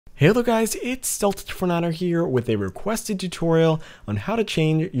Hello guys, it's Delta49er here with a requested tutorial on how to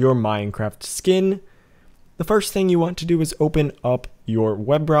change your Minecraft skin. The first thing you want to do is open up your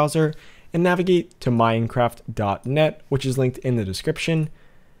web browser and navigate to minecraft.net, which is linked in the description.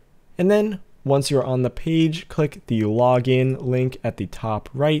 And then once you're on the page, click the login link at the top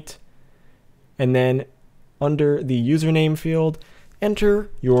right. And then under the username field, enter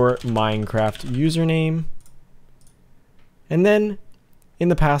your Minecraft username. And then in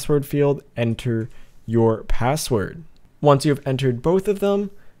the password field, enter your password. Once you have entered both of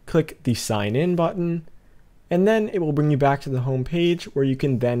them, click the sign in button, and then it will bring you back to the home page where you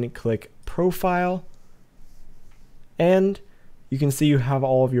can then click profile. And you can see you have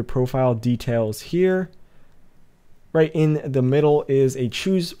all of your profile details here. Right in the middle is a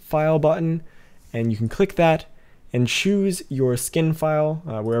choose file button, and you can click that and choose your skin file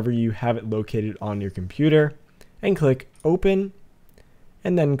wherever you have it located on your computer, and click open.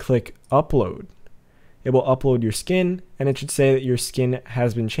 And then click upload. It will upload your skin, and it should say that your skin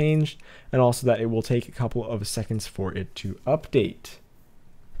has been changed, and also that it will take a couple of seconds for it to update.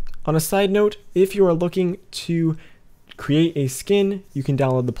 On a side note, if you are looking to create a skin, you can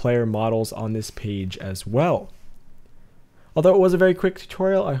download the player models on this page as well. Although it was a very quick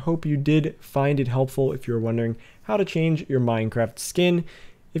tutorial, I hope you did find it helpful if you're wondering how to change your Minecraft skin.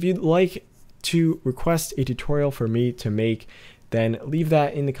 If you'd like to request a tutorial for me to make, then leave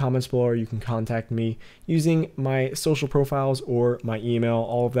that in the comments below, or you can contact me using my social profiles or my email.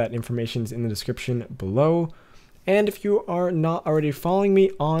 All of that information is in the description below. And if you are not already following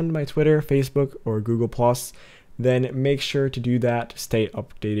me on my Twitter, Facebook, or Google+, then make sure to do that to stay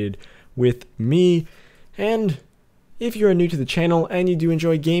updated with me. And if you are new to the channel and you do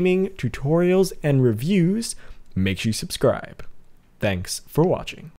enjoy gaming, tutorials, and reviews, make sure you subscribe. Thanks for watching.